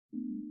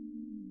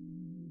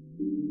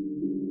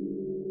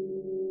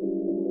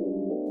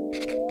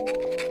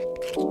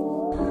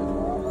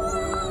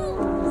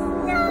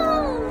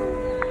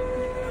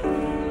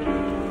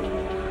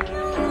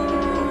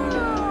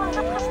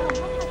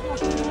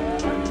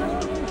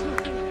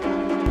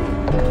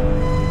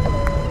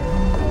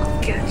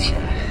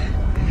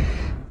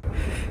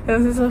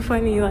This is so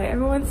funny, like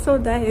everyone's so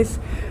nice.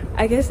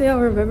 I guess they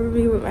all remember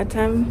me with my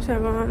time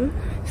on,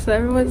 so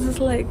everyone's just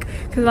like,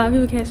 because a lot of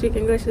people can't speak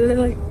English, so they're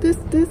like this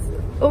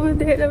over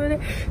there and over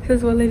there.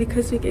 Because one lady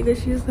could speak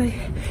English, she was like,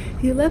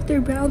 you left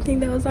your brown thing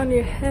that was on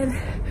your head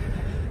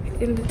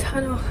in the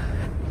tunnel.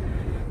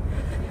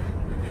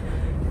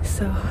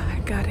 So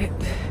I got it.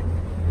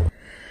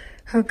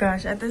 Oh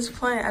gosh, at this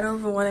point I don't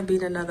even want to be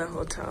in another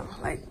hotel,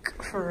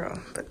 like for real,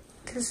 but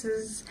this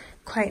is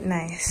quite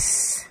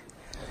nice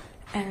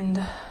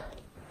and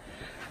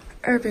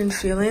urban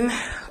feeling.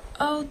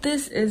 Oh,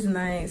 this is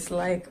nice,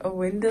 like a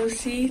window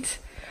seat.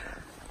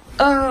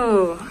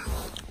 Oh,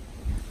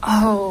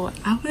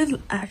 I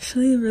would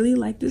actually really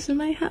like this in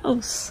my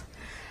house.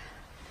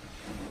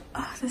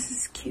 Oh, this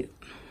is cute.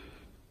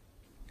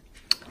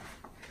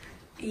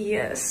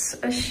 Yes,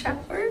 a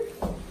shower.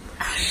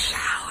 A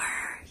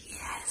shower,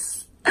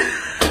 yes.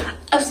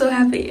 I'm so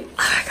happy. Oh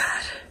my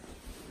god.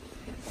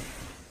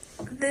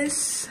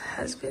 This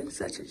has been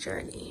such a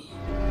journey.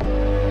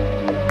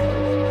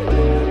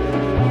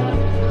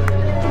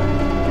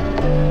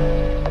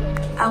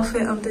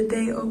 Outfit of the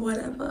day or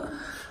whatever.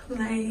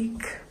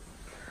 Like,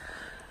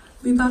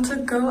 we about to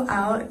go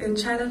out and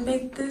try to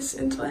make this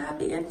into a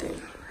happy ending.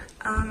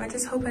 I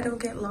just hope I don't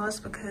get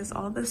lost because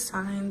all the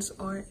signs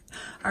are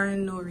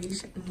in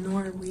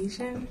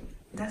Norwegian.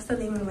 That's the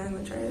name of the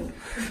language, right?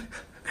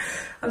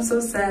 I'm so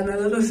sad. My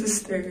little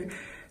sister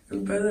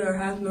and brother are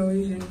half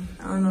Norwegian.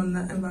 I don't know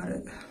nothing about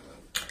it.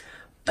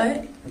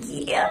 But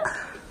yeah.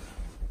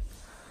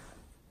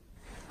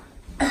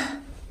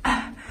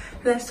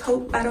 Let's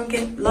hope I don't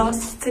get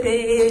lost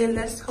today.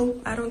 Let's hope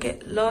I don't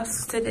get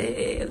lost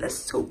today.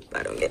 Let's hope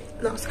I don't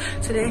get lost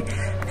today.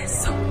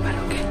 Let's hope I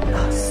don't get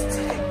lost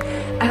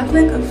today. I have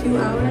like a few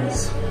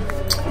hours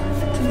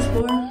to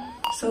explore,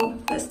 so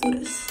let's do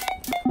this.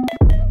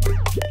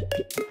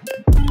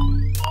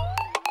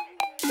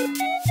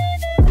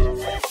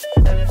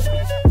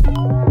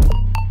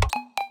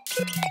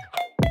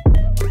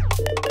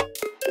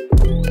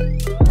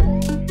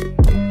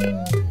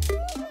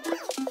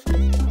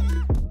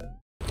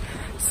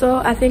 So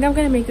I think I'm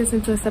gonna make this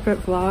into a separate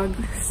vlog.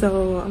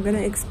 So I'm gonna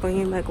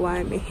explain like why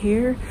I'm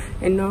here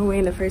in Norway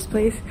in the first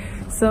place.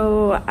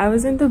 So I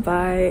was in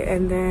Dubai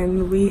and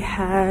then we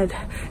had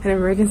an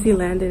emergency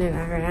landing in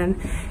Iran,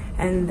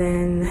 and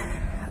then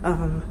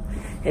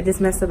it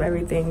just messed up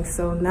everything.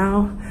 So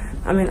now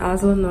I'm in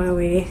Oslo,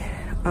 Norway,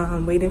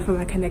 waiting for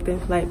my connecting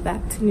flight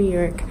back to New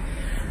York.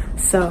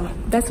 So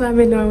that's why I'm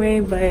in Norway,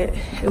 but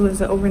it was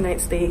an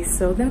overnight stay,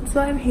 so that's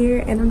why I'm here,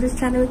 and I'm just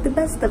trying to make the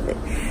best of it.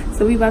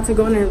 So we about to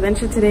go on an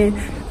adventure today.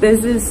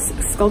 There's this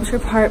sculpture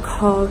park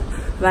called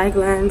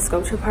Vigeland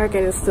Sculpture Park,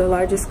 and it's the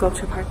largest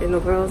sculpture park in the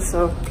world.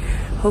 So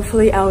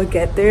hopefully I will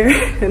get there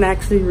and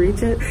actually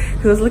reach it,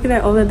 because I was looking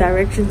at all the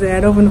directions and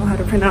I don't even know how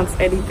to pronounce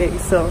anything.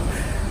 So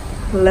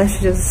let's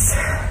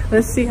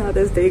see how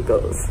this day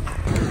goes.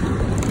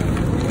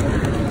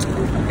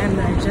 And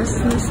I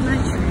just missed my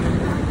train.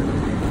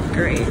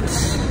 Great.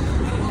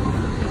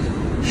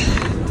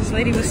 This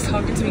lady was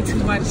talking to me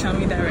too much,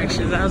 telling me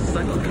directions. I was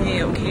like,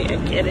 okay, I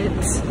get it.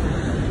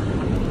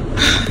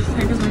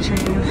 There goes my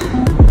train.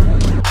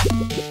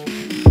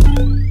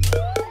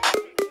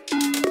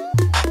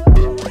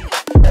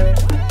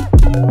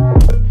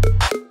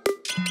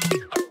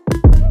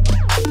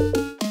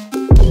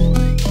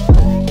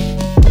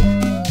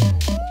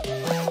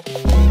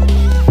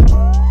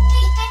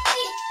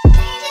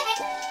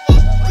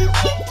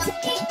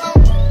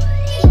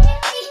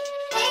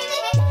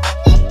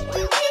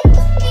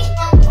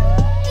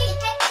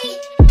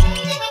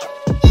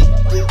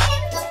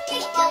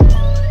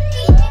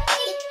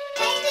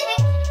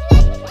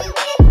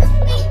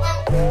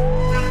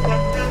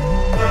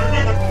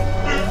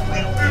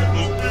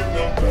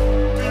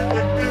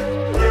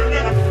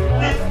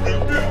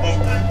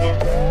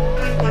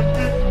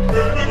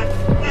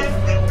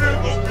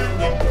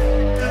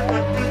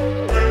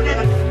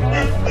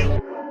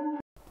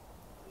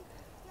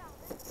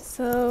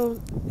 So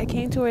I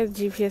came to where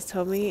the GPS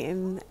told me,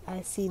 and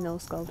I see no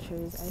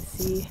sculptures. I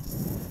see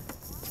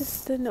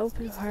just an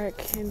open park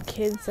and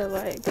kids are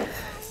like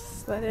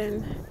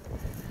sledding.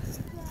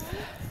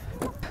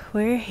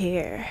 We're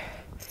here.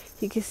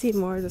 You can see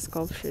more of the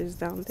sculptures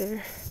down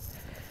there.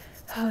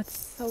 Oh, it's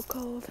so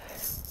cold. I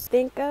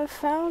think I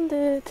found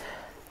it.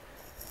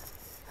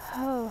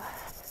 Oh,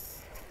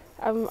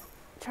 I'm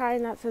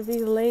trying not to be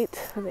late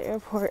for the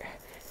airport,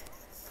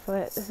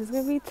 but this is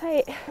gonna be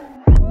tight.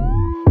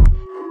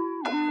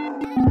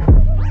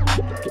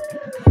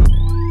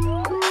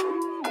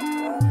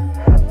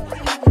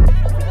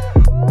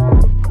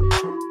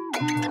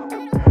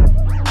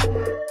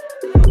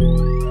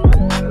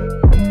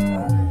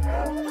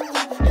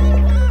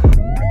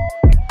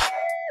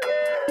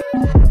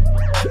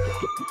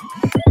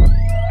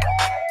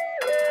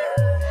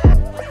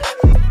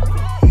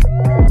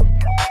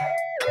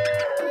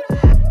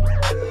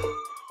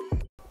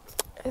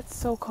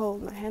 so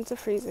cold. My hands are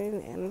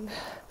freezing and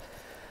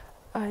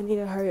I need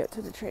to hurry up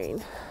to the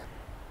train.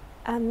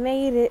 I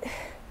made it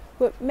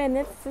with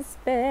minutes to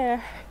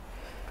spare.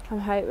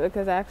 I'm hyped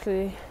because I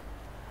actually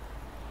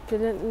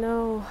didn't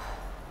know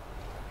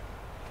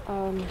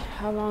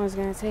how long it's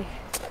gonna take.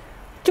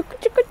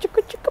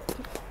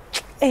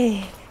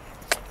 Hey,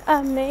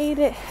 I made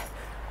it.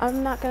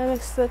 I'm not gonna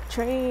miss the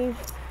train.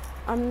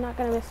 I'm not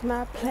gonna miss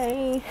my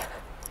plane.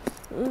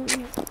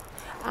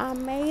 I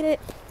made it.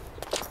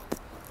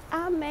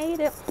 I made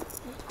it.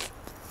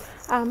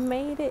 I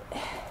made it.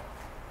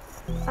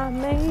 I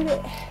made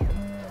it.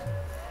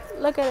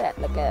 Look at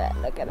that, look at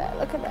that, look at that,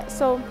 look at that.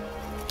 So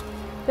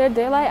their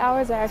daylight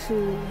hours are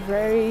actually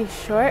very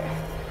short,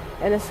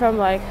 and it's from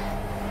like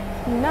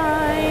 9,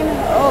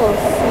 oh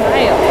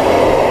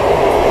snap,